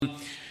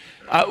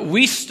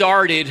We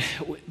started,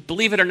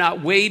 believe it or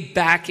not, way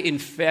back in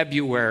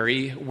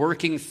February,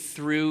 working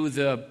through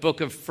the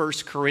book of 1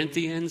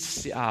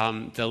 Corinthians.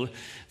 The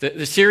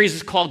series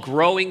is called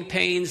Growing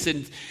Pains,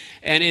 and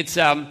it's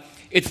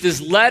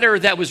this letter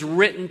that was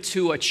written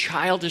to a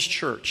childish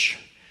church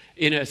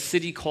in a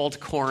city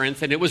called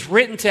Corinth, and it was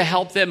written to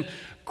help them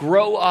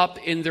grow up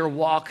in their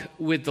walk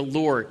with the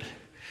Lord.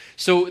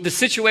 So the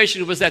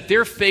situation was that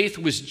their faith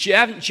was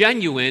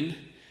genuine,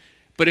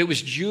 but it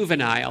was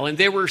juvenile, and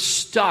they were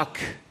stuck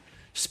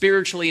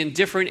spiritually in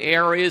different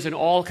areas in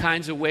all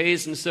kinds of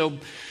ways. And so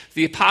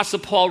the Apostle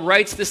Paul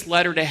writes this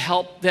letter to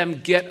help them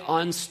get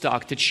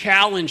unstuck, to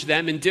challenge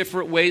them in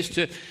different ways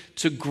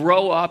to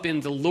grow up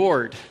in the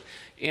Lord.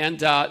 And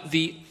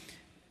the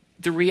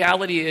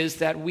reality is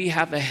that we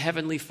have a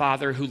heavenly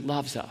Father who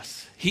loves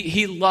us.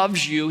 He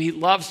loves you, he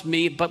loves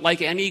me, but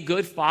like any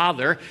good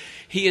father,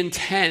 he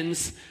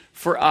intends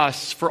for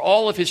us, for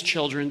all of his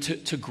children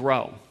to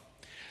grow.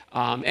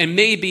 And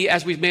maybe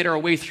as we've made our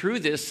way through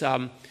this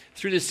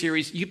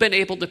series, you've been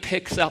able to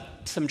pick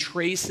up some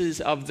traces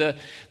of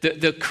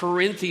the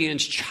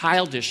Corinthians'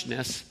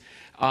 childishness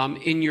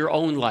in your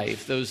own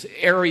life, those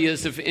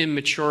areas of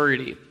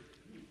immaturity.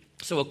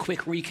 So a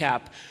quick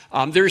recap.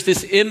 There's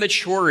this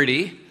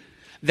immaturity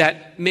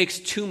that makes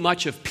too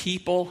much of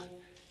people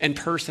and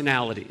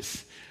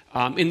personalities.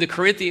 In the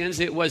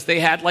Corinthians, it was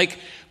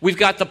we've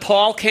got the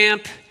Paul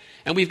camp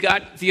and we've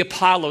got the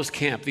Apollos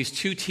camp, these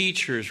two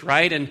teachers,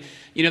 right? And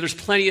there's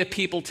plenty of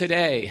people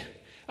today,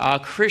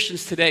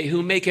 Christians today,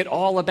 who make it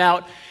all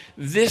about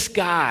this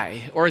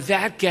guy or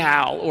that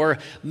gal or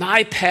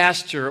my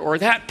pastor or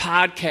that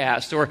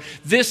podcast or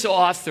this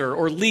author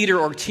or leader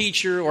or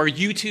teacher or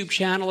YouTube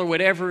channel or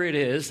whatever it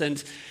is.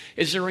 And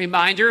as a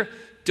reminder,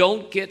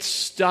 don't get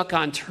stuck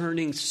on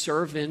turning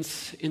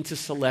servants into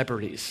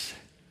celebrities.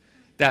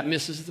 That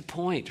misses the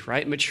point,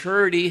 right?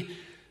 Maturity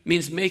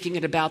means making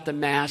it about the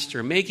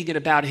master, making it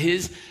about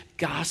his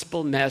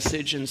gospel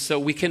message. And so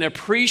we can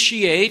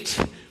appreciate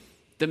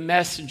the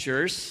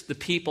messengers, the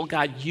people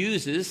God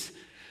uses,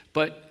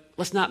 but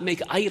let's not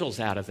make idols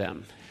out of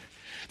them.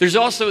 There's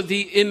also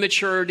the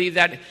immaturity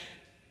that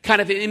kind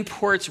of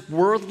imports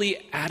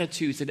worldly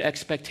attitudes and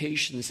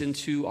expectations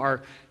into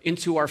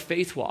our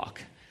faith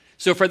walk.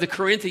 So for the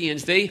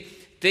Corinthians,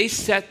 they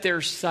set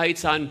their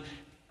sights on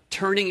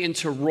turning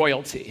into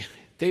royalty.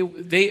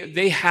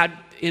 They had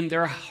in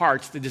their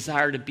hearts the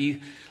desire to be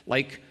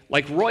like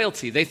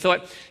royalty. They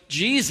thought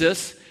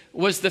Jesus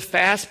was the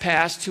fast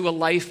pass to a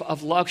life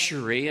of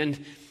luxury, and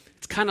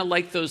it's kind of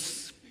like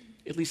those,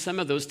 at least some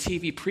of those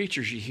TV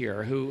preachers you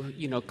hear who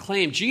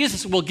claim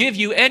Jesus will give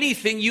you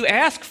anything you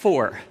ask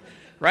for,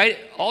 right?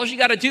 All you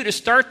got to do to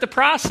start the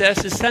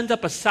process is send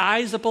up a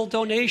sizable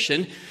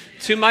donation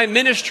to my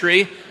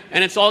ministry,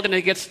 and it's all going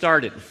to get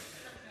started.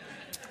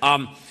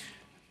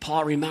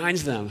 Paul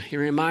reminds them, he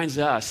reminds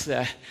us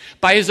that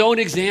by his own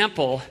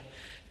example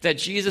that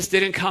Jesus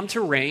didn't come to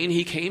reign,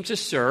 he came to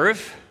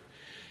serve,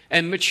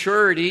 and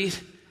maturity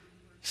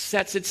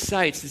sets its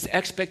sights, its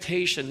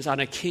expectations on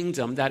a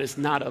kingdom that is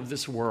not of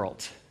this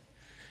world.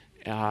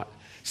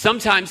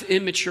 Sometimes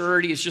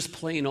immaturity is just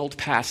plain old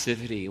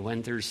passivity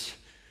when there's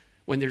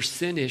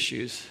sin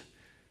issues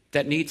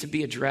that need to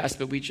be addressed,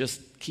 but we just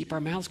keep our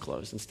mouths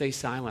closed and stay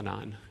silent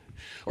on.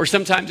 Or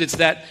sometimes it's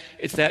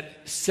that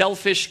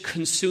selfish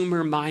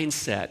consumer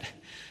mindset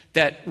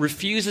that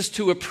refuses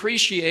to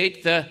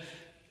appreciate the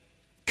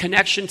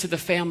connection to the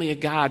family of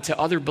God, to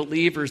other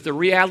believers, the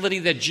reality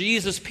that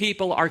Jesus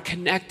people are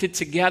connected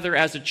together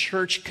as a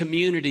church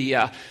community,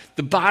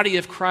 the body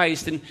of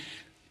Christ. And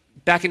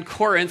back in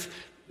Corinth,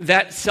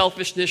 that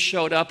selfishness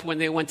showed up when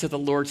they went to the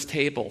Lord's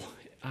table.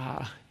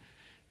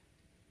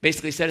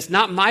 Basically said, it's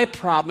not my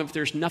problem if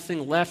there's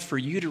nothing left for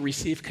you to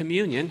receive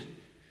communion.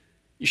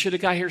 You should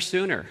have got here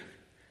sooner.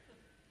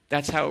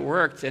 That's how it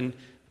worked. And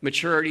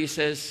maturity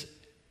says,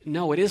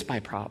 no, it is my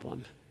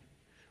problem.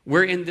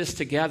 We're in this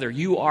together.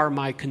 You are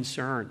my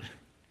concern.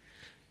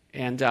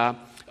 And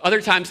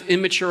other times,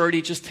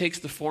 immaturity just takes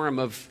the form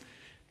of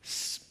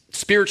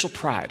spiritual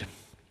pride.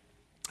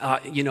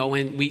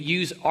 When we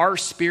use our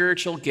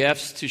spiritual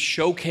gifts to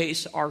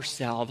showcase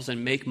ourselves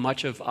and make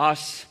much of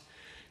us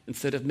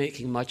instead of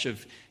making much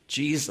of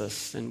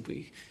Jesus. And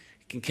we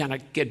can kind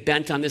of get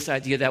bent on this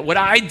idea that what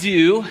I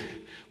do,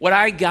 what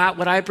I got,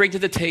 what I bring to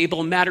the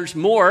table matters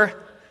more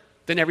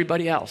than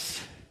everybody else.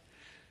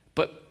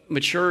 But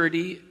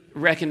maturity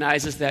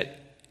recognizes that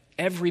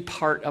every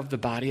part of the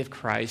body of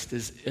Christ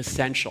is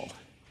essential.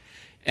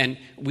 And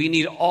we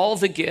need all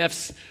the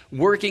gifts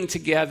working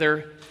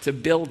together to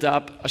build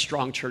up a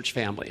strong church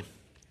family.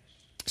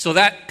 So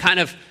that kind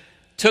of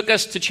took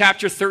us to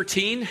chapter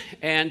 13,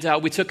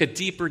 and we took a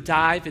deeper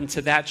dive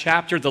into that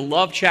chapter, the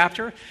love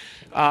chapter,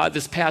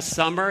 this past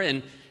summer.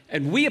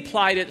 And we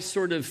applied it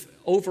sort of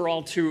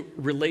overall to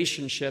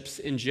relationships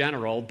in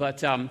general,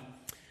 but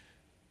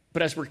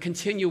as we're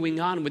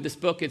continuing on with this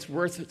book, it's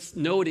worth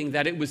noting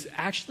that it was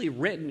actually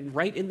written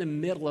right in the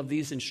middle of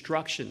these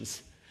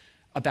instructions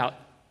about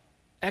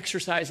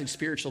exercising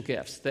spiritual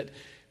gifts, that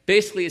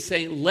basically is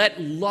saying,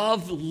 let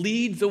love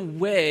lead the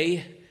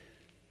way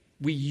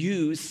we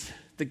use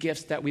the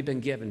gifts that we've been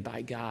given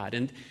by God.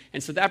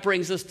 And so that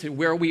brings us to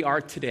where we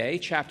are today,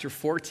 chapter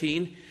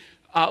 14,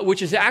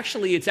 which is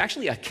actually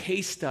a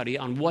case study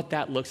on what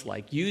that looks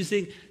like,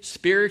 using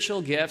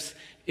spiritual gifts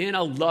in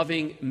a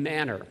loving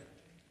manner.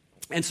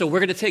 And so we're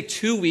going to take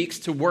 2 weeks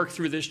to work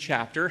through this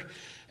chapter,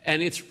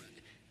 and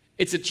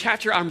it's a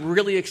chapter I'm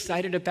really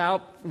excited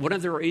about. One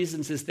of the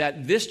reasons is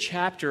that this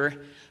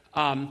chapter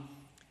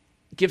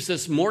gives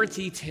us more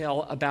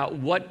detail about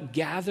what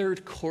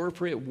gathered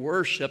corporate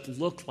worship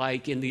looked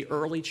like in the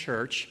early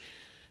church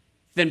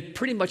than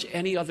pretty much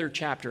any other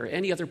chapter,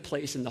 any other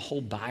place in the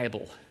whole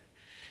Bible.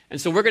 And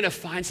so we're going to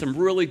find some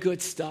really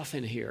good stuff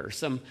in here,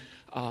 some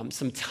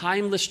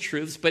timeless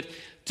truths, but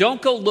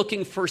don't go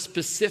looking for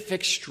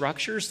specific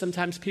structures.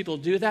 Sometimes people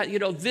do that.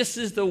 This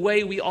is the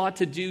way we ought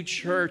to do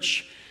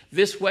church,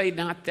 this way,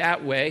 not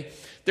that way.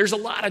 There's a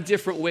lot of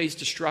different ways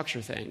to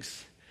structure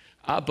things.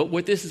 But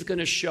what this is going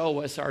to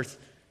show us are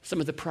some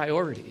of the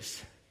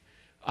priorities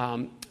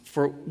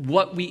for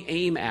what we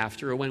aim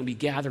after when we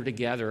gather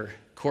together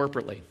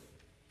corporately.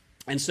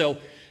 And so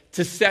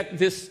to set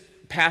this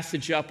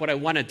passage up, what I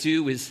want to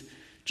do is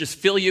just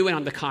fill you in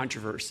on the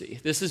controversy.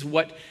 This is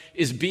what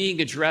is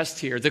being addressed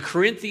here. The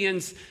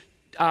Corinthians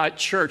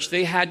church,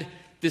 they had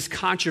this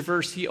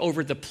controversy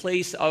over the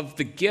place of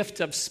the gift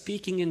of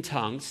speaking in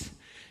tongues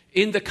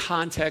in the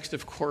context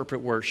of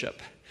corporate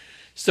worship.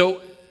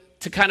 So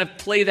to kind of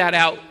play that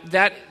out,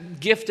 that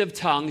gift of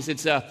tongues,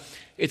 it's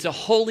a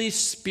Holy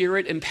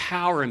Spirit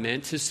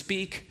empowerment to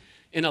speak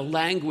in a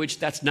language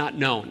that's not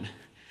known.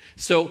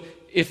 So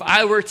if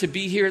I were to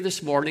be here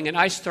this morning and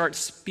I start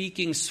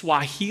speaking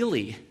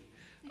Swahili,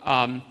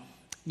 a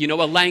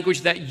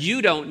language that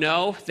you don't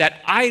know,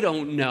 that I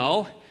don't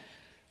know,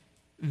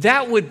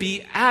 that would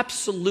be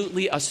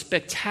absolutely a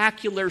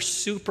spectacular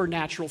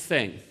supernatural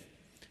thing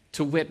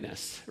to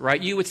witness,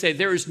 right? You would say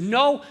there is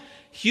no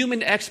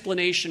human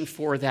explanation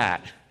for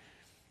that.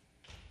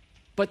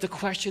 But the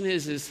question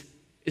is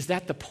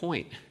that the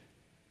point?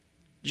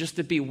 Just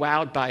to be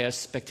wowed by a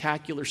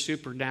spectacular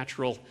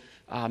supernatural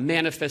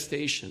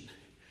manifestation.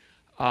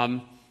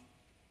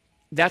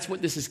 That's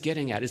what this is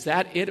getting at. Is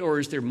that it, or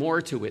is there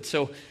more to it?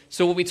 So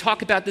when we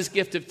talk about this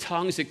gift of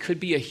tongues, it could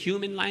be a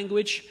human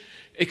language.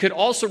 It could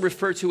also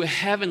refer to a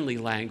heavenly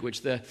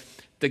language, the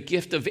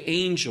gift of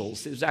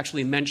angels. It was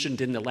actually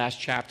mentioned in the last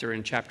chapter,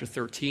 in chapter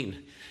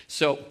 13.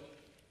 So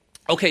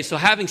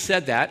having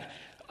said that,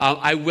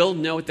 I will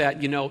note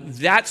that,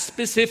 that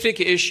specific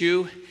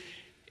issue,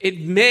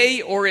 it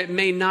may or it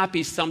may not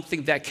be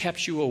something that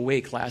kept you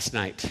awake last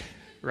night,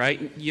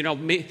 right?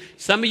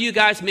 Some of you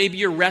guys, maybe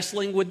you're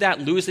wrestling with that,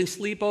 losing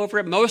sleep over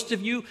it. Most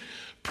of you,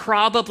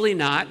 probably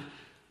not.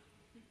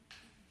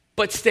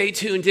 But stay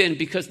tuned in,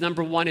 because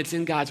number one, it's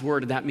in God's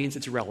Word, and that means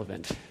it's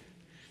relevant.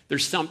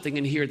 There's something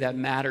in here that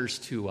matters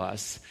to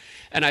us.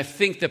 And I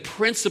think the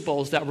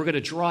principles that we're going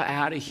to draw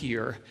out of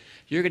here,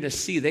 you're going to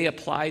see they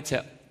apply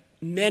to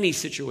many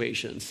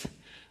situations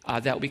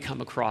that we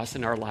come across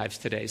in our lives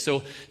today.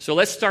 So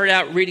let's start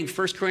out reading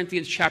 1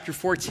 Corinthians chapter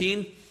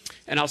 14,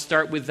 and I'll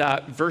start with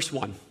verse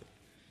 1.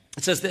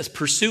 It says this: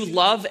 "Pursue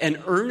love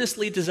and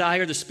earnestly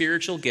desire the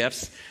spiritual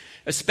gifts,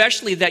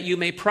 especially that you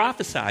may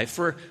prophesy.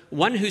 For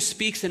one who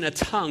speaks in a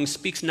tongue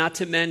speaks not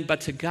to men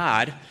but to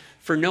God,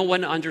 for no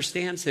one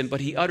understands him,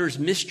 but he utters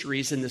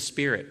mysteries in the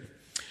Spirit.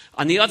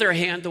 On the other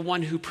hand, the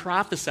one who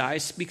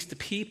prophesies speaks to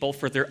people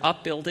for their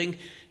upbuilding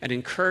and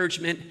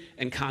encouragement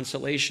and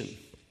consolation.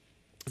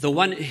 The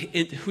one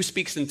who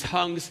speaks in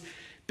tongues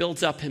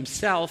builds up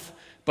himself,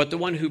 but the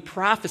one who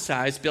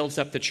prophesies builds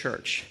up the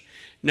church.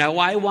 Now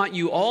I want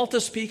you all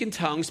to speak in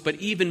tongues, but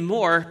even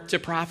more to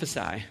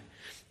prophesy.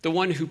 The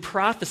one who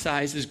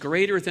prophesies is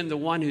greater than the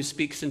one who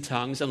speaks in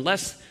tongues,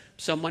 unless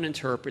someone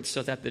interprets,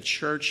 so that the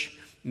church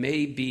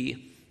may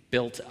be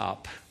built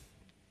up."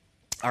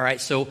 All right,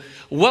 so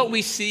what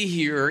we see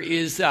here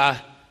is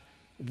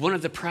one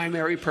of the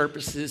primary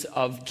purposes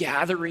of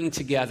gathering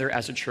together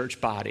as a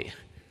church body.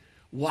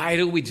 Why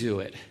do we do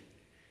it?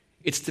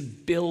 It's to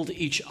build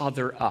each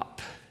other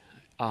up.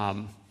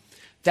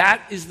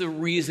 That is the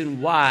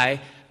reason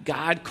why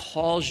God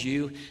calls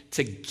you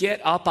to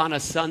get up on a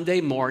Sunday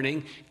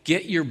morning,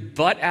 get your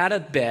butt out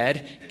of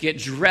bed, get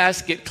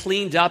dressed, get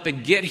cleaned up,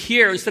 and get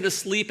here instead of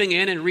sleeping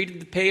in and reading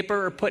the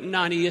paper or putting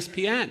on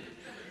ESPN.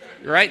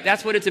 Right?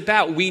 That's what it's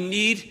about. We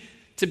need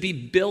to be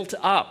built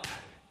up,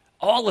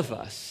 all of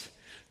us,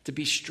 to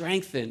be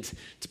strengthened,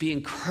 to be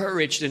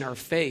encouraged in our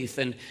faith.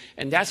 And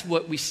that's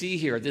what we see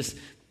here.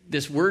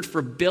 This word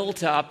for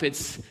built up,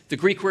 the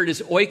Greek word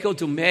is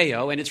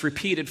oikodomeo, and it's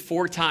repeated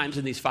 4 times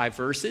in these 5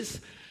 verses.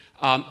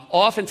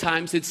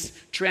 Oftentimes it's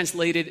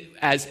translated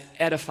as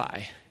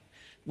edify.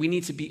 We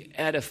need to be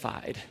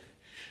edified.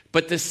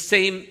 But the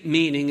same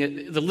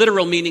meaning, the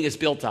literal meaning is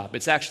built up.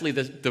 It's actually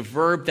the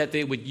verb that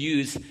they would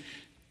use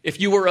if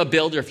you were a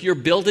builder. If you're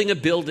building a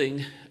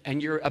building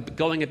and you're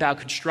going about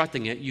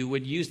constructing it, you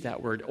would use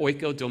that word,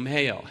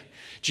 oikodomeo.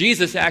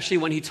 Jesus actually,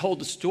 when he told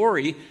the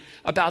story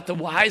about the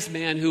wise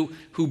man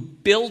who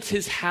built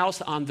his house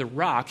on the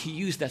rock, he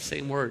used that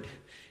same word.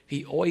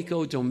 He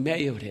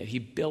oikodomeoed it. He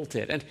built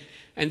it.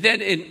 And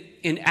then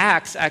in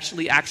Acts,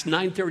 actually Acts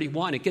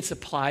 9:31, it gets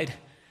applied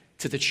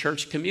to the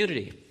church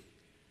community.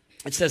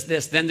 It says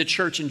this, then the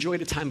church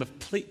enjoyed a time of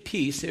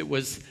peace. It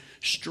was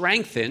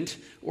strengthened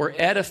or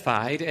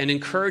edified and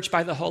encouraged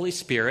by the Holy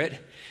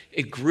Spirit.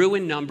 It grew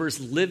in numbers,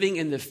 living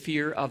in the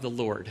fear of the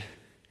Lord.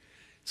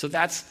 So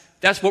that's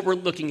what we're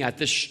looking at,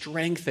 this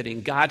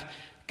strengthening. God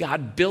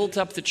built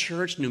up the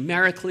church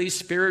numerically,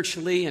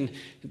 spiritually, and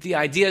the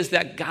idea is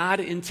that God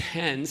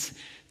intends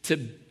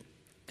to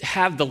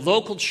have the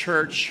local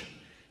church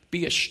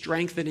be a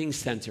strengthening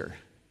center.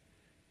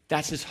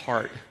 That's his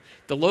heart.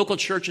 The local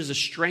church is a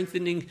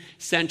strengthening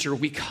center.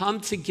 We come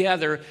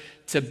together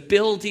to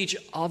build each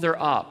other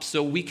up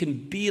so we can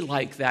be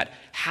like that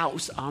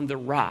house on the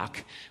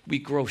rock. We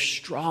grow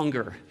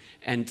stronger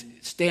and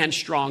stand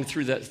strong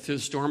through the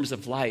storms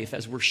of life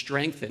as we're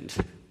strengthened.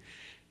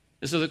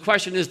 And so the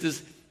question is,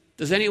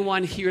 does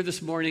anyone here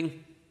this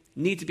morning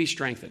need to be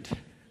strengthened?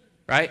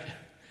 Right?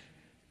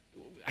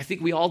 I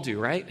think we all do,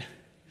 right?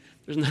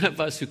 There's none of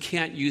us who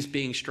can't use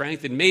being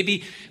strengthened.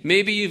 Maybe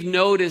you've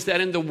noticed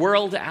that in the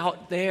world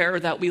out there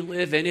that we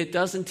live in, it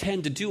doesn't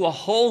tend to do a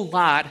whole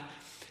lot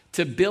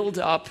to build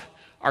up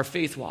our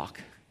faith walk,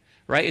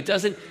 right? It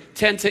doesn't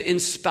tend to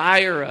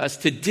inspire us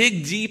to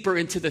dig deeper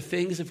into the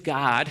things of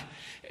God.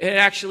 It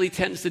actually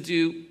tends to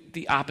do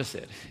the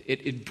opposite.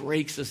 It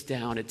breaks us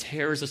down. It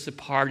tears us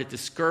apart. It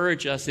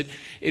discourages us.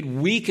 It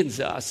weakens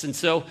us. And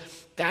so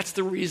that's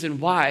the reason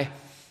why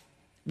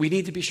we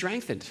need to be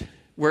strengthened.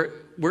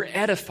 We're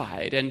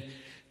edified.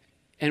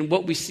 And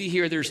what we see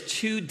here, there's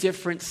two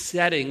different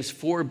settings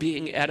for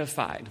being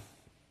edified.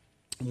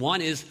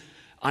 One is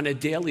on a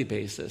daily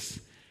basis,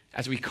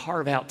 as we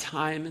carve out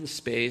time and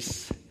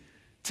space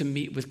to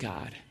meet with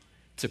God,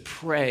 to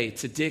pray,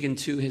 to dig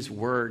into his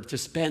word, to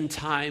spend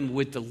time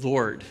with the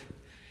Lord.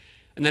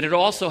 And then it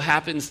also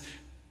happens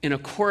in a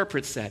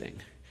corporate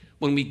setting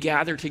when we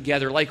gather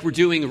together like we're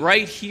doing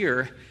right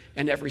here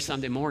and every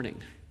Sunday morning.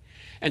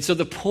 And so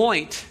the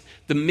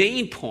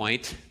main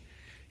point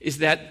is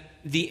that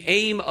the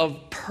aim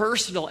of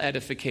personal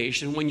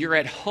edification when you're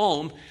at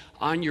home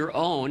on your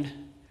own,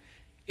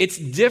 it's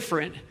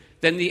different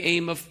than the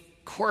aim of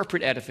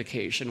corporate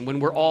edification when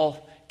we're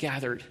all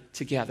gathered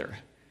together.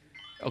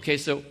 Okay,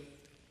 so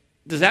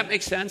does that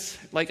make sense?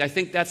 Like, I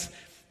think that's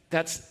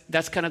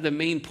kind of the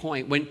main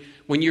point.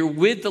 When you're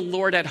with the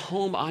Lord at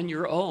home on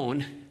your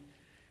own,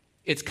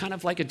 it's kind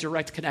of like a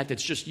direct connect.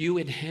 It's just you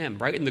and him,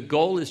 right? And the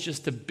goal is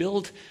just to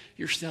build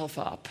yourself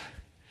up.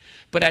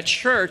 But at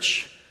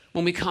church,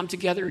 when we come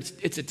together,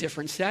 it's a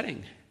different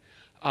setting.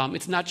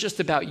 It's not just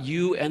about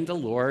you and the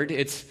Lord.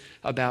 It's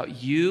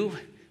about you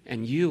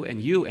and you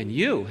and you and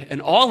you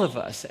and all of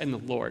us and the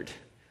Lord,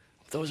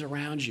 those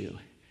around you.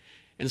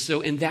 And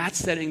so in that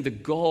setting, the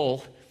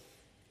goal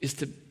is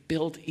to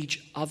build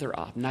each other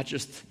up, not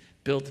just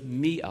build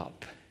me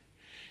up.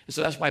 And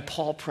so that's why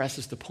Paul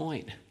presses the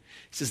point.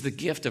 He says the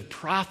gift of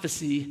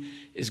prophecy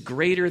is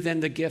greater than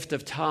the gift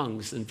of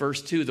tongues. In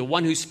verse 2, the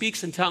one who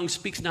speaks in tongues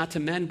speaks not to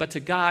men but to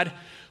God,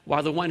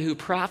 while the one who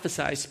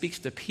prophesies speaks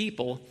to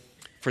people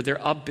for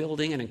their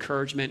upbuilding and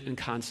encouragement and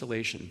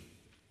consolation.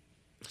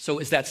 So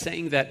is that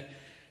saying that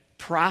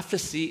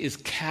prophecy is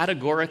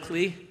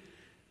categorically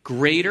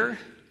greater?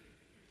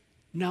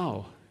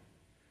 No.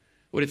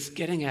 What it's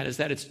getting at is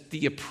that it's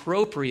the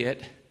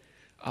appropriate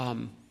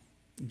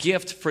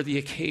gift for the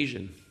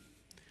occasion.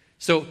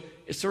 So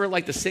it's sort of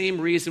like the same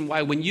reason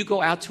why when you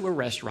go out to a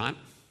restaurant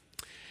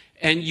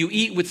and you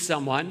eat with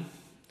someone,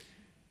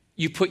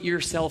 you put your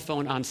cell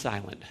phone on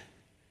silent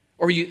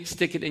or you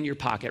stick it in your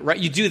pocket, right?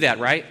 You do that,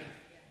 right?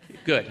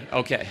 Good.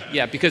 Okay.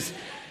 Yeah, because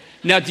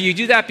now do you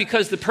do that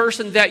because the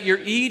person that you're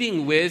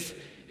eating with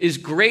is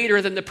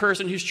greater than the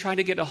person who's trying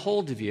to get a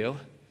hold of you?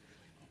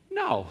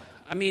 No.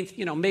 I mean,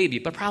 maybe,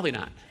 but probably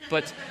not.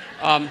 But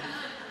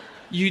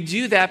you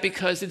do that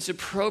because it's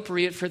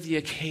appropriate for the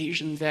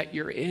occasion that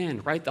you're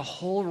in, right? The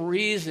whole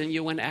reason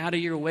you went out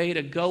of your way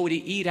to go to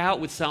eat out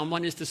with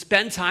someone is to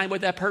spend time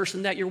with that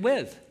person that you're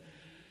with.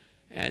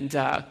 And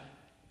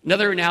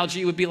another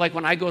analogy would be like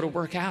when I go to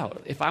work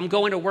out. If I'm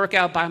going to work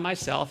out by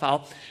myself,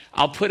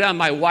 I'll put on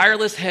my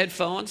wireless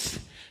headphones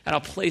and I'll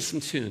play some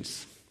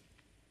tunes.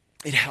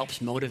 It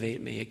helps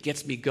motivate me. It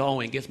gets me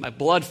going, gets my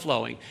blood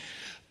flowing.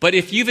 But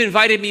if you've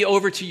invited me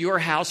over to your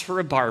house for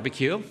a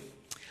barbecue,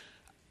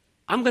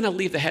 I'm going to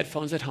leave the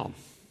headphones at home,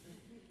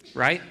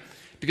 right?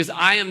 Because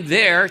I am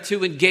there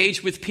to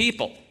engage with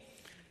people,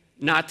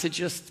 not to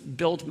just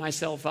build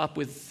myself up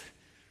with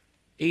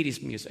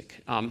 80s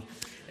music. And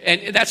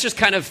that's just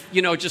kind of,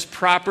 just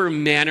proper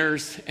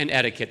manners and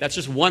etiquette. That's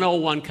just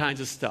 101 kinds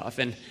of stuff.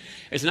 And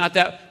it's not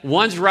that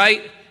one's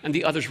right and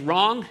the other's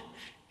wrong.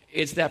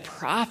 It's that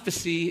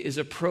prophecy is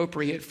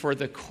appropriate for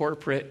the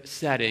corporate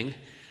setting,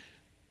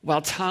 while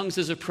tongues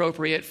is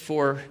appropriate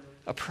for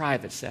a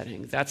private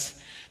setting.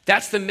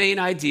 That's the main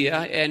idea,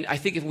 and I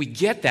think if we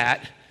get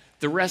that,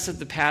 the rest of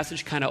the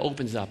passage kind of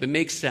opens up. It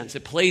makes sense.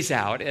 It plays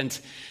out. And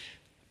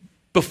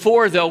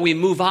before, though, we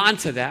move on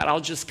to that, I'll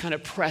just kind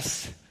of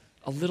press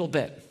a little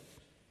bit.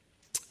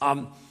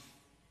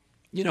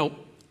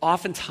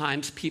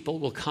 Oftentimes people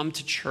will come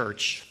to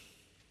church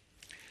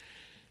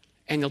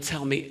and they'll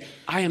tell me,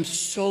 I am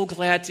so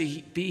glad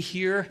to be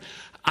here.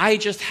 I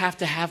just have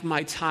to have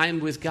my time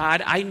with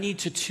God. I need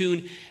to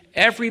tune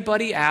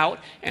everybody out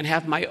and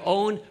have my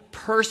own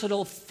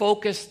personal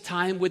focused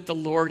time with the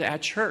Lord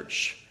at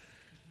church.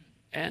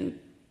 And,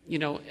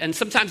 and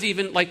sometimes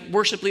even like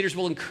worship leaders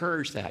will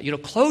encourage that.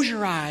 Close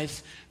your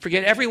eyes,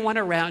 forget everyone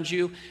around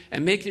you,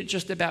 and make it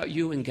just about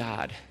you and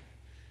God.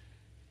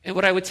 And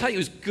what I would tell you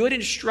is good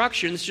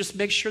instructions, just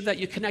make sure that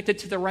you connect it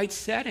to the right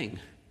setting,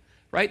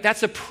 right?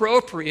 That's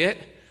appropriate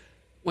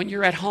when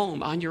you're at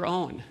home on your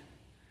own.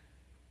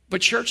 But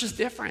church is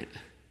different.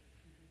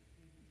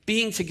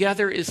 Being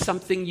together is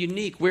something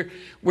unique.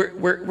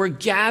 We're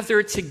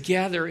gathered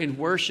together in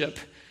worship,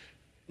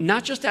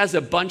 not just as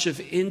a bunch of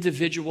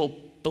individual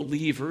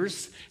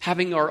believers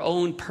having our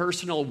own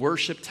personal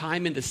worship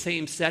time in the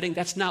same setting.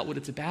 That's not what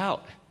it's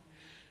about.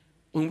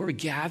 When we're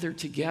gathered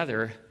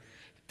together,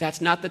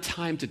 that's not the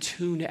time to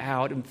tune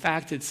out. In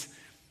fact, it's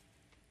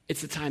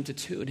the time to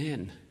tune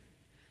in,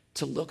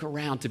 to look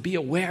around, to be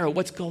aware of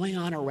what's going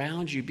on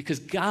around you, because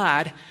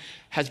God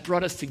has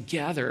brought us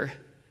together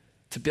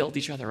to build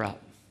each other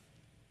up.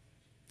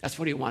 That's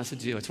what he wants to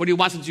do. It's what he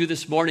wants to do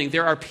this morning.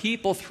 There are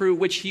people through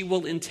which he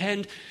will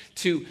intend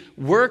to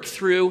work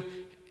through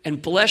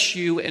and bless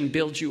you and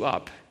build you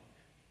up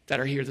that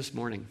are here this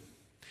morning.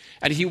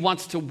 And he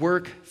wants to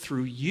work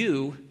through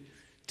you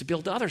to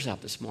build others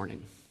up this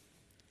morning.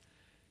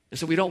 And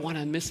so we don't want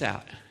to miss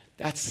out.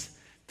 That's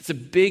a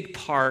big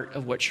part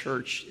of what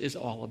church is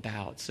all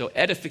about. So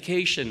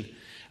edification,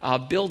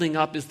 building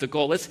up is the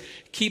goal. Let's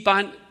keep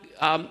on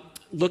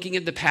looking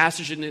at the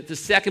passage. And the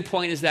second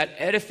point is that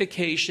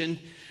edification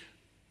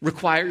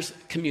requires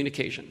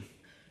communication.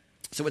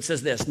 So it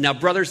says this, now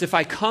brothers, if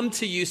I come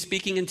to you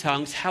speaking in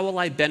tongues, how will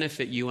I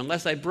benefit you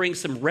unless I bring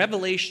some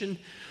revelation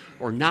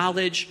or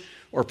knowledge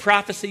or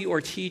prophecy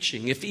or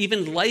teaching? If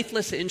even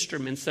lifeless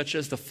instruments such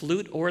as the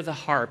flute or the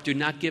harp do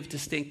not give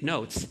distinct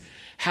notes,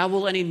 how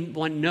will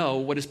anyone know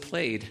what is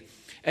played?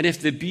 And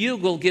if the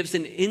bugle gives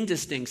an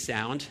indistinct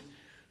sound,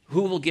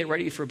 who will get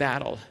ready for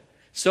battle?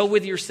 So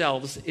with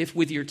yourselves, if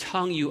with your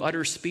tongue you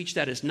utter speech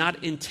that is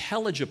not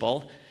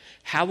intelligible,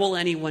 how will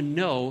anyone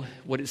know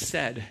what is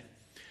said?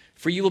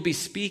 For you will be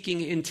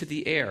speaking into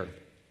the air.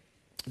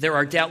 There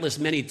are doubtless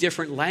many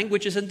different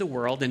languages in the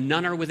world, and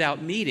none are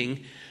without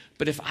meaning.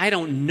 But if I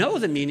don't know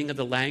the meaning of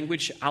the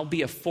language, I'll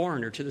be a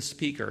foreigner to the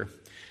speaker,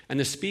 and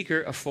the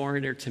speaker a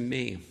foreigner to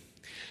me.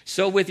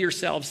 So with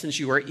yourselves, since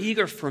you are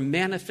eager for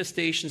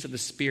manifestations of the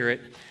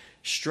Spirit,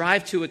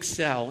 strive to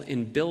excel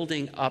in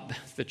building up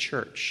the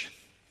church.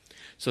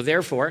 So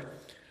therefore,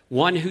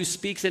 one who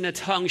speaks in a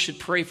tongue should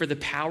pray for the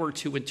power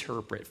to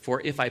interpret.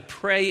 For if I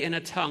pray in a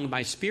tongue,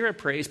 my spirit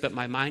prays, but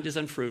my mind is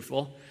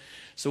unfruitful.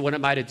 So what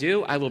am I to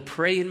do? I will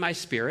pray in my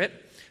spirit,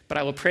 but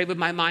I will pray with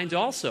my mind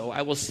also.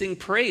 I will sing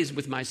praise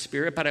with my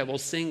spirit, but I will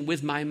sing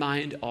with my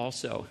mind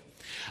also.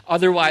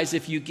 Otherwise,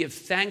 if you give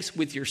thanks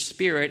with your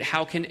spirit,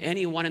 how can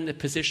anyone in the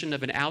position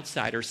of an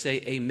outsider say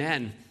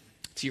amen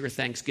to your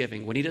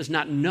thanksgiving when he does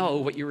not know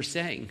what you are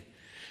saying?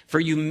 For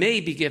you may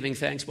be giving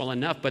thanks well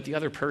enough, but the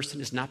other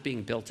person is not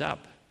being built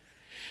up.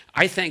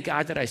 I thank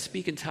God that I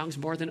speak in tongues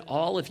more than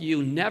all of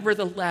you.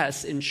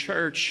 Nevertheless, in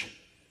church,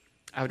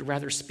 I would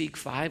rather speak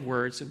 5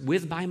 words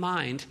with my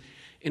mind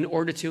in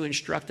order to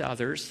instruct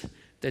others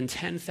than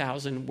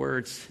 10,000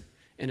 words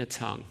in a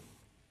tongue.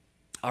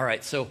 All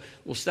right, so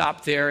we'll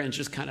stop there and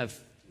just kind of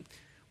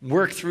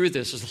work through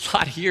this. There's a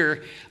lot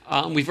here.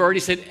 We've already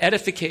said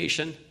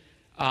edification.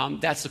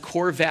 That's the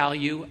core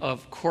value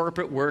of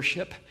corporate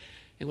worship.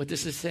 And what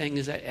this is saying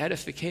is that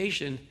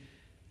edification,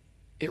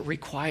 it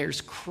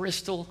requires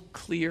crystal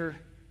clear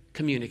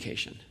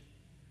communication.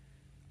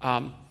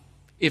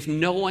 If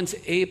no one's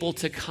able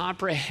to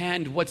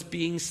comprehend what's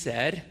being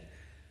said,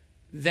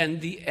 then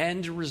the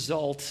end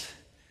result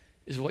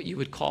is what you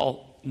would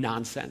call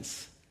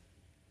nonsense.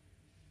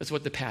 That's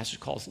what the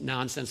passage calls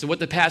nonsense. So what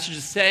the passage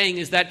is saying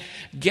is that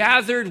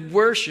gathered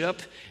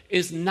worship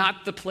is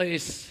not the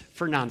place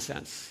for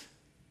nonsense.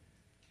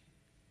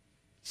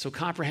 So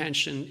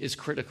comprehension is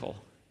critical.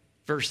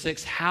 Verse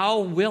 6,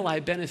 how will I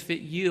benefit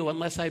you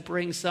unless I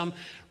bring some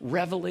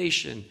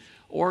revelation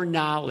or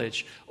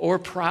knowledge or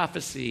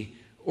prophecy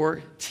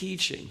or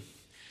teaching?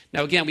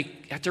 Now again, we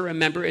have to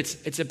remember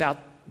it's about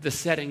the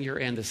setting you're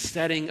in, the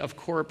setting of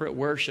corporate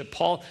worship.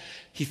 Paul,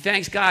 he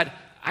thanks God,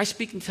 I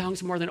speak in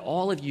tongues more than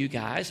all of you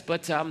guys,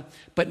 but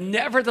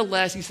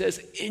nevertheless, he says,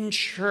 in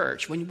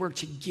church, when we're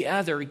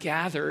together,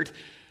 gathered,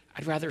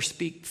 I'd rather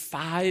speak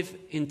 5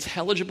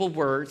 intelligible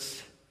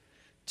words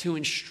to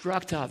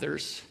instruct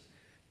others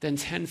than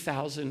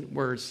 10,000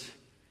 words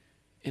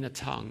in a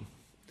tongue.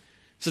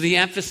 So the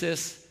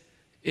emphasis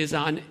is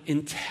on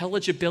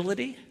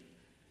intelligibility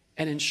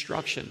and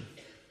instruction.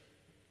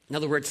 In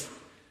other words,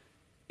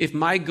 if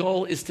my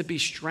goal is to be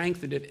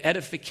strengthened, if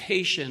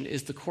edification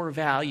is the core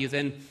value,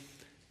 then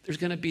there's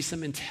going to be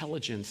some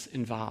intelligence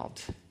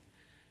involved.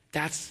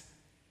 That's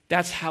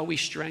how we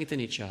strengthen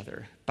each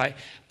other,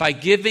 by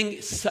giving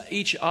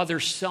each other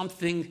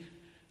something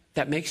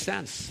that makes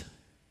sense,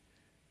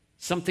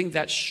 something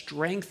that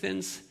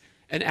strengthens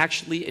and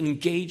actually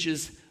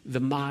engages the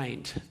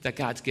mind that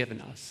God's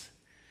given us.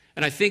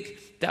 And I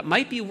think that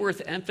might be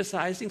worth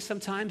emphasizing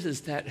sometimes,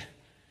 is that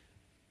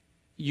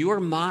your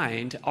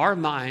mind, our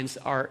minds,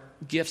 are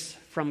gifts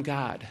from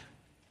God.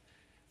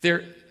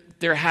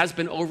 There has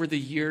been over the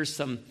years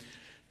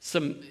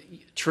some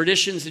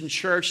traditions in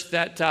church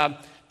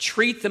that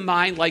treat the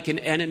mind like an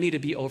enemy to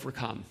be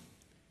overcome,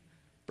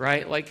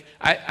 right? Like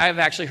I've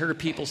actually heard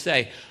people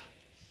say,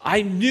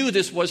 I knew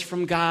this was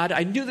from God.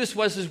 I knew this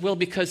was his will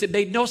because it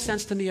made no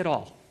sense to me at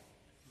all.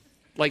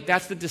 Like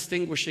that's the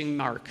distinguishing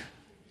mark.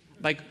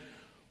 Like,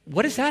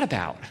 what is that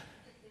about?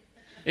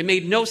 It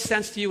made no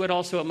sense to you at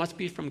all, so it must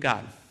be from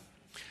God.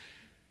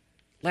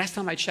 Last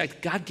time I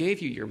checked, God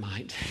gave you your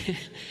mind.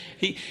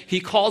 He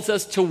calls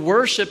us to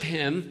worship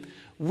him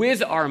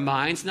with our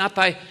minds, not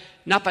by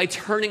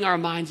turning our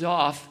minds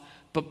off,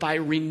 but by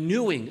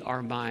renewing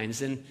our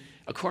minds. And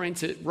according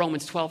to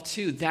Romans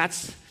 12:2,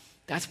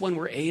 that's when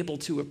we're able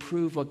to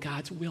approve what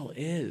God's will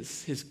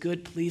is, his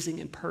good, pleasing,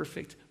 and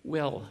perfect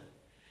will.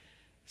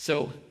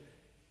 So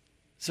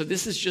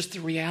this is just the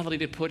reality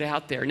to put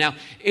out there. Now,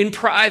 in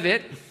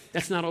private,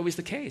 that's not always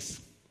the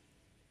case.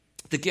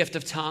 The gift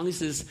of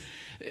tongues is,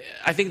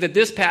 I think that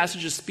this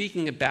passage is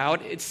speaking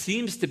about, it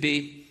seems to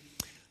be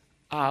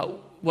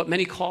what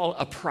many call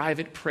a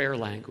private prayer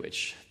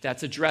language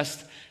that's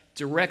addressed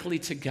directly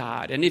to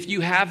God. And if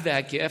you have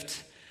that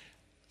gift,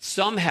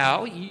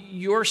 somehow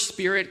your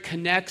spirit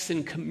connects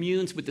and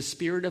communes with the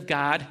Spirit of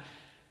God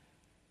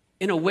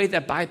in a way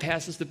that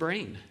bypasses the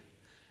brain.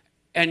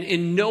 And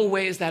in no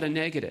way is that a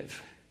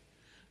negative.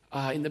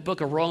 In the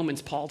book of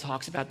Romans, Paul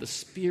talks about the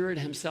Spirit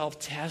himself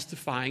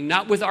testifying,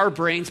 not with our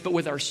brains, but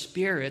with our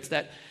spirits,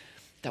 that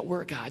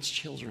we're God's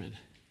children.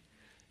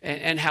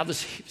 And how the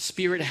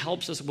Spirit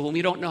helps us when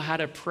we don't know how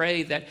to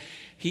pray, that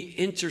he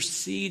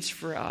intercedes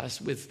for us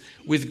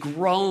with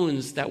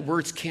groans that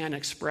words can't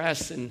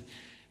express. And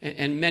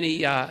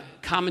many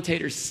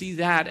commentators see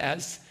that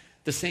as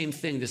the same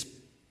thing,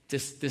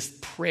 this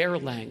prayer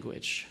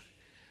language.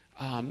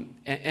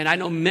 And I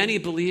know many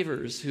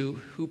believers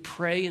who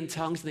pray in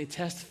tongues, and they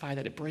testify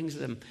that it brings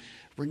them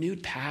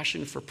renewed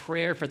passion for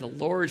prayer, for the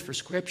Lord, for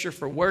Scripture,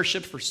 for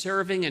worship, for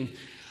serving, and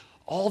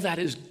all that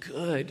is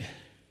good.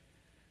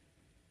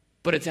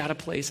 But it's out of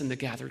place in the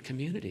gathered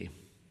community.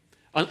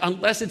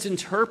 Unless it's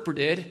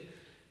interpreted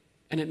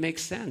and it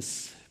makes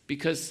sense.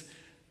 Because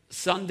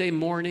Sunday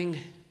morning,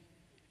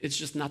 it's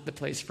just not the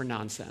place for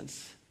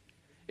nonsense.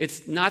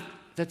 It's not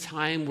the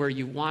time where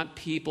you want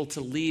people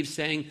to leave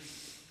saying,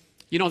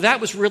 you know, that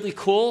was really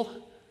cool,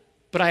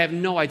 but I have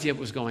no idea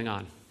what was going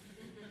on.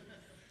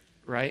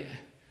 Right?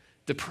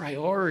 The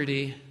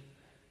priority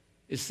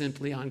is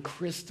simply on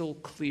crystal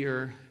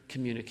clear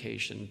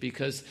communication,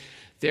 because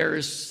there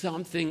is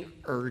something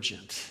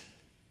urgent.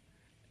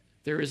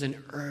 There is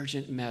an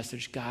urgent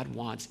message God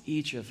wants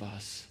each of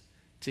us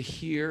to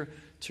hear,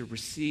 to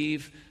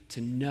receive,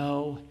 to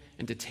know,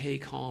 and to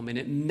take home. And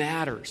it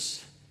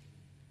matters.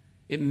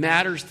 It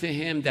matters to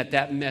him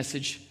that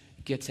message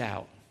gets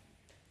out.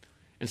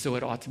 And so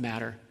it ought to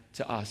matter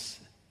to us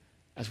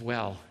as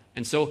well.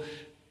 And so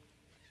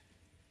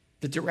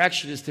the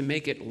direction is to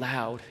make it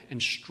loud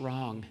and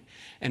strong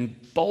and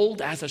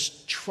bold as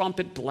a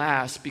trumpet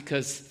blast,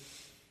 because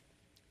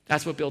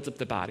that's what builds up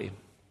the body.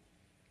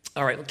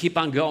 All right, we'll keep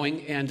on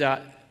going and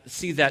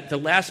see that the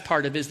last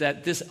part of it is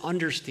that this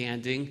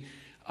understanding,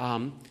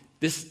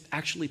 this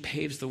actually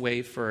paves the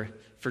way for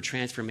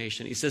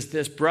transformation. He says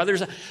this,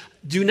 brothers,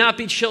 do not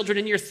be children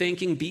in your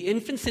thinking, be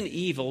infants in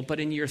evil, but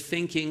in your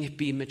thinking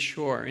be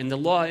mature. In the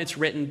law it's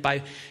written,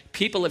 by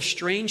people of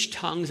strange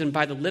tongues and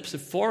by the lips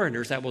of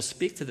foreigners I will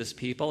speak to this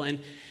people, and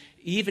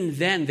even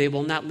then they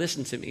will not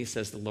listen to me,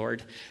 says the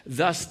Lord.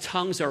 Thus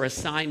tongues are a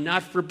sign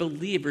not for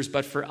believers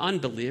but for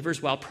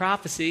unbelievers, while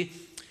prophecy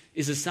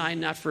is a sign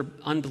not for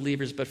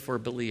unbelievers but for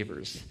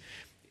believers.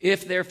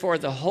 If, therefore,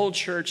 the whole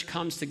church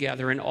comes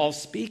together and all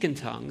speak in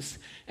tongues,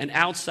 and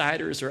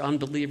outsiders or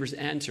unbelievers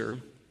enter,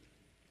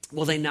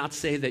 will they not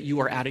say that you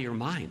are out of your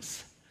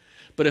minds?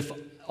 But if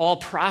all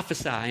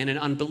prophesy and an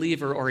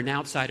unbeliever or an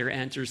outsider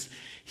enters,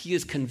 he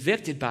is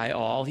convicted by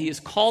all, he is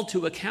called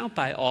to account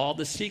by all,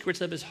 the secrets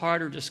of his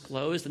heart are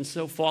disclosed, and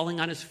so falling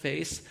on his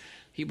face,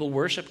 he will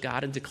worship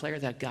God and declare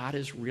that God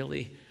is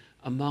really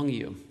among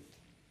you.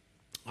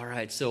 All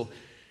right, so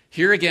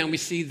here again, we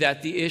see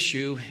that the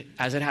issue,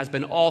 as it has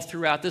been all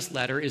throughout this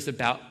letter, is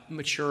about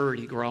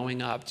maturity,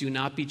 growing up. Do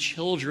not be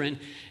children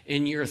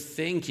in your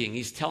thinking.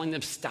 He's telling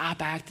them,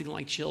 stop acting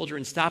like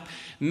children. Stop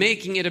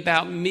making it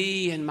about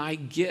me and my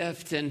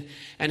gift, and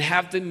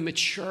have the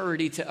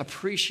maturity to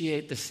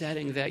appreciate the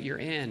setting that you're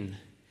in.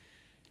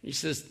 He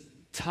says,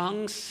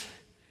 tongues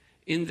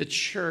in the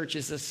church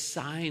is a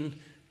sign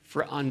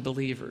for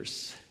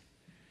unbelievers.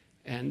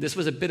 And this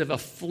was a bit of a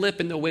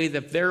flip in the way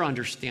that they're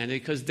understanding,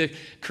 because the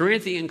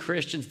Corinthian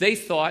Christians, they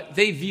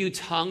viewed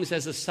tongues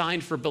as a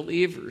sign for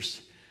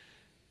believers.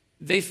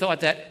 They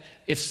thought that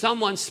if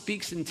someone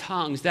speaks in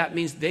tongues, that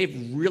means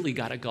they've really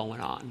got it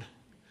going on.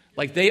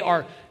 Like they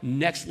are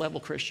next level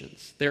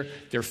Christians. They're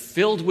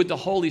filled with the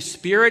Holy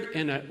Spirit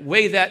in a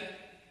way that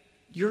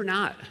you're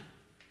not.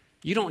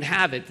 You don't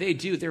have it. They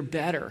do. They're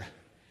better.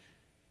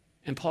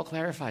 And Paul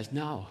clarifies,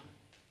 no,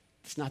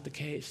 it's not the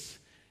case.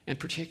 And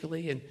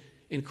particularly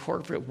in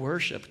corporate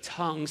worship,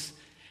 tongues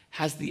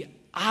has the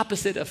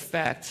opposite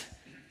effect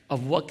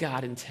of what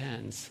God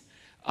intends.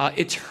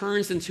 It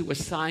turns into a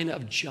sign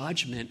of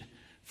judgment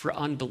for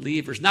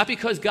unbelievers. Not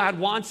because God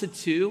wants it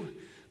to,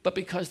 but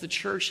because the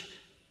church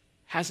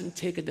hasn't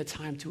taken the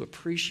time to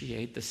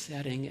appreciate the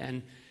setting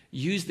and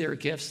use their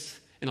gifts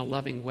in a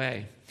loving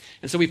way.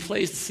 And so he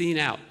plays the scene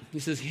out. He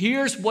says,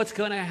 here's what's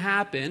going to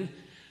happen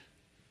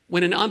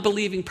when an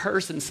unbelieving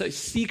person, so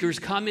seekers,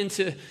 come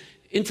into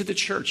the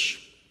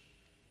church.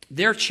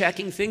 They're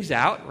checking things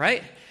out,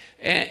 right?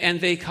 And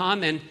they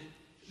come and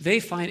they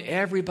find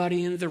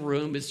everybody in the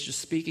room is just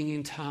speaking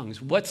in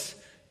tongues. What's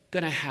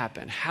going to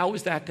happen? How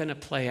is that going to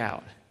play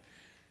out?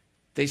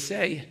 They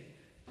say,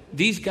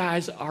 these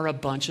guys are a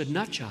bunch of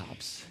nut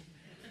jobs.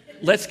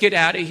 Let's get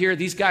out of here.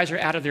 These guys are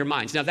out of their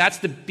minds. Now, that's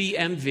the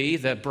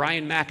BMV, the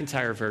Brian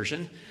McIntyre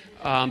version,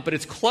 but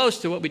it's close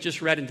to what we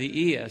just read in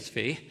the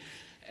ESV.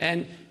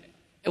 And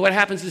what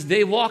happens is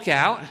they walk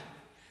out,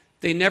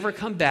 they never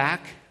come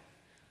back,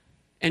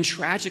 and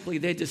tragically,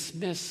 they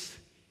dismiss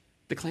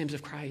the claims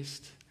of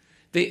Christ.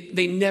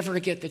 They never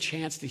get the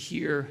chance to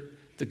hear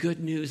the good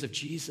news of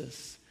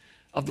Jesus,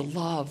 of the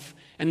love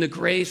and the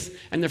grace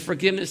and the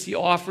forgiveness he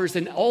offers,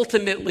 and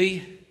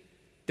ultimately,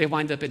 they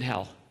wind up in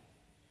hell.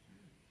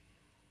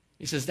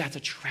 He says, that's a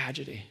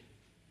tragedy.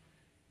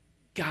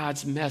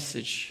 God's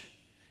message,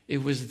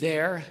 it was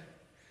there.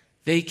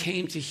 They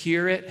came to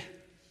hear it,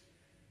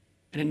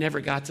 and it never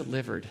got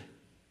delivered.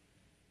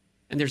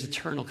 And there's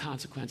eternal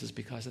consequences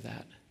because of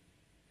that.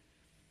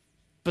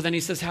 But then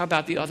he says, how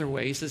about the other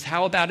way? He says,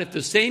 how about if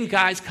the same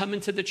guys come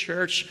into the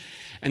church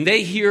and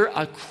they hear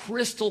a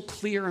crystal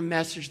clear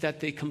message that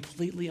they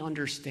completely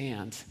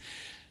understand,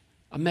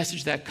 a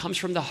message that comes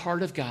from the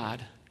heart of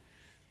God,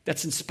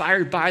 that's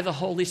inspired by the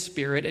Holy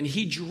Spirit, and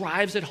he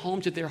drives it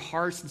home to their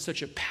hearts in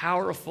such a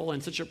powerful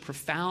and such a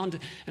profound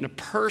and a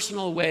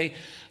personal way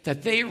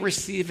that they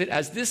receive it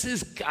as this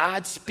is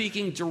God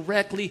speaking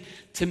directly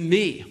to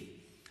me.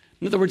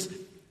 In other words,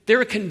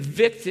 they're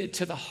convicted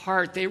to the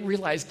heart. They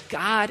realize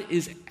God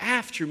is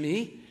after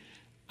me.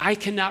 I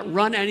cannot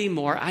run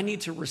anymore. I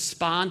need to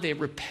respond. They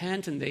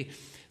repent and they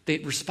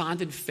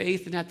respond in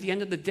faith. And at the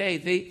end of the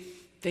day,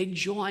 they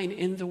join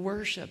in the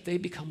worship. They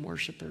become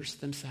worshipers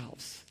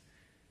themselves.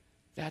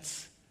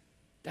 That's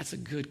a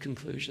good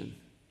conclusion.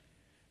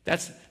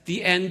 That's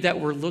the end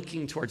that we're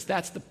looking towards.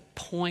 That's the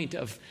point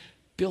of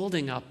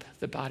building up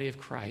the body of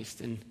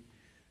Christ. And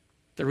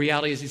the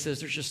reality is, he says,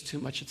 there's just too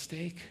much at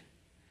stake.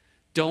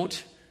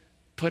 Don't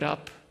put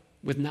up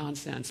with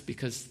nonsense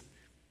because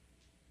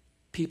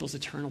people's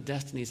eternal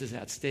destinies is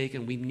at stake,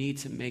 and we need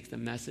to make the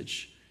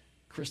message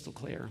crystal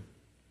clear.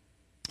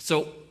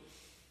 So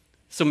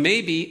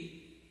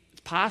maybe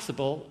it's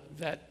possible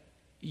that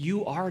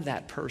you are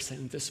that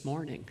person this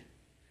morning,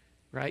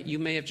 right? You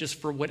may have just,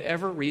 for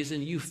whatever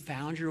reason, you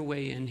found your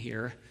way in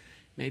here.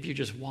 Maybe you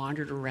just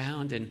wandered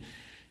around and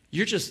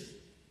you're just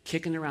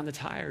kicking around the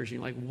tires.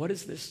 You're like, what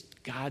is this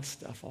God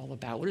stuff all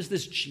about? What is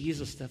this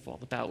Jesus stuff all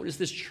about? What is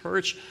this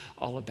church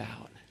all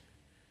about?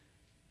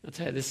 I'll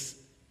tell you, it's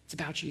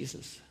about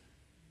Jesus.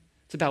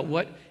 It's about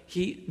what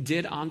he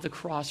did on the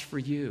cross for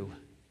you,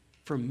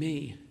 for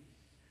me,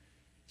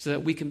 so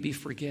that we can be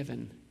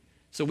forgiven,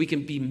 so we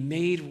can be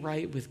made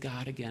right with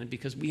God again,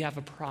 because we have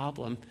a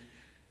problem.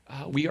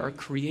 We are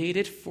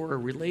created for a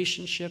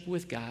relationship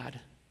with God,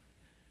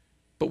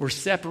 but we're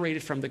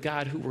separated from the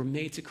God who we're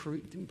made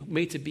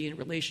to be in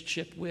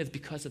relationship with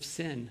because of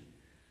sin.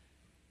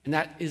 And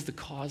that is the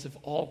cause of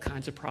all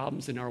kinds of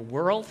problems in our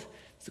world.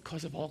 It's the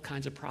cause of all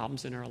kinds of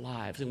problems in our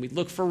lives. And we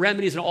look for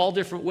remedies in all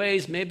different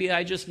ways. Maybe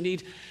I just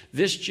need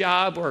this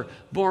job or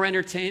more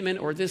entertainment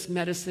or this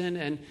medicine.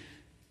 And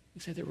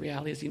you say the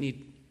reality is you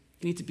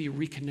need to be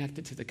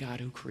reconnected to the God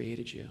who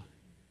created you.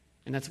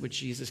 And that's what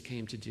Jesus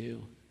came to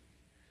do.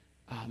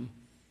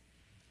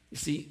 You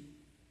see,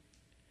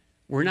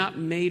 we're not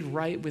made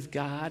right with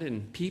God,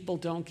 and people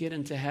don't get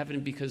into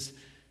heaven because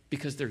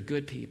they're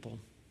good people.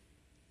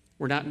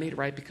 We're not made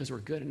right because we're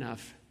good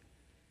enough.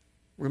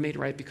 We're made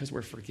right because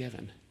we're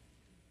forgiven.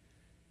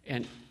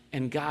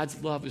 And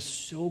God's love is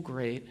so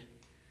great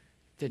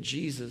that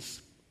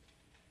Jesus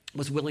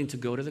was willing to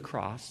go to the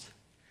cross,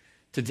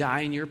 to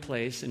die in your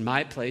place, in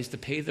my place, to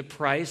pay the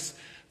price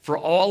for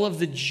all of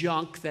the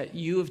junk that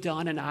you have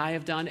done and I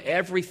have done,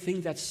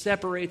 everything that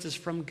separates us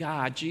from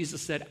God.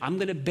 Jesus said, I'm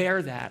going to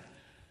bear that.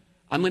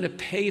 I'm going to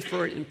pay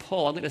for it in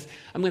full. I'm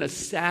going to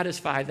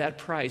satisfy that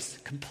price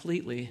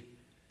completely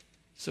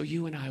so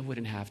you and I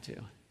wouldn't have to.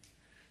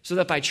 So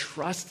that by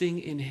trusting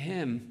in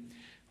him,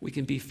 we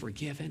can be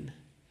forgiven,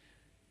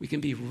 we can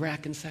be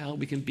reconciled,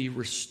 we can be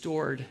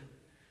restored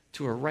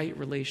to a right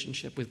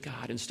relationship with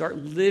God and start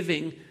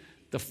living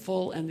the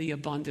full and the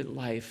abundant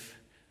life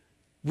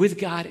with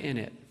God in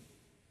it.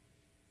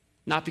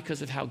 Not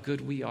because of how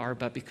good we are,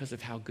 but because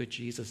of how good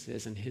Jesus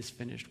is and his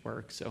finished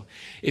work. So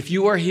if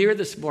you are here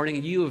this morning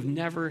and you have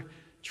never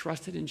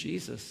trusted in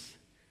Jesus,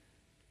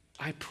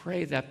 I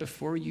pray that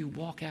before you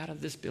walk out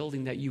of this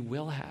building that you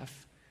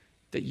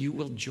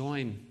will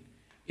join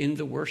in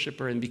the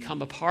worshiper and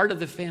become a part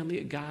of the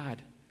family of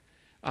God.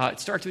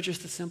 It starts with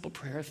just a simple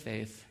prayer of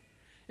faith.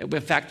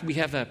 In fact, we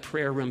have a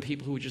prayer room,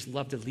 people who would just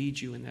love to lead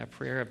you in that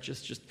prayer of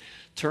just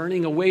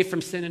turning away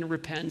from sin and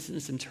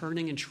repentance and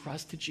turning in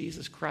trust to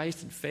Jesus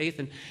Christ and faith.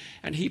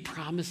 And he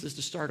promises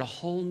to start a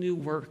whole new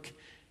work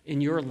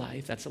in your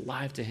life that's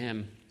alive to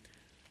him.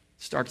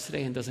 Starts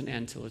today and doesn't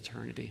end till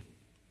eternity.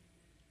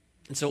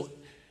 And so,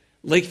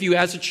 Lakeview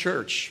as a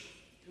church,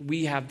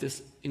 we have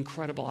this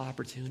incredible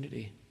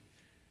opportunity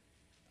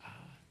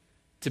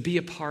to be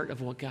a part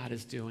of what God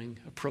is doing,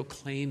 of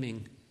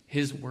proclaiming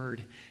his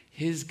word,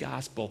 his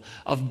gospel,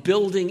 of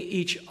building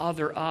each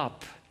other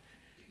up.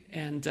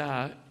 And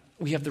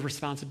we have the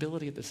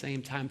responsibility at the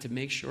same time to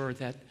make sure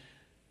that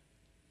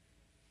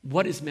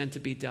what is meant to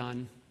be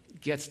done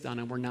gets done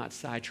and we're not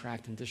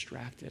sidetracked and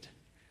distracted.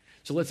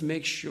 So let's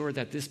make sure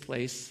that this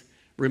place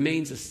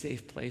remains a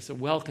safe place, a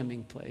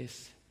welcoming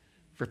place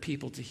for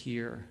people to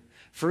hear,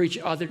 for each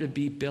other to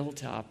be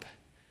built up,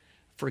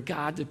 for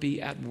God to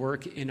be at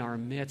work in our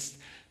midst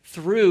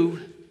through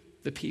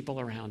the people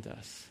around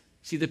us.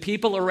 See, the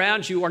people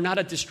around you are not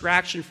a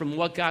distraction from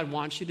what God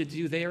wants you to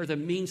do. They are the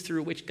means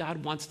through which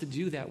God wants to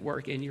do that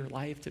work in your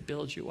life, to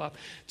build you up,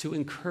 to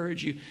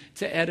encourage you,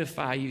 to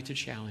edify you, to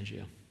challenge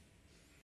you.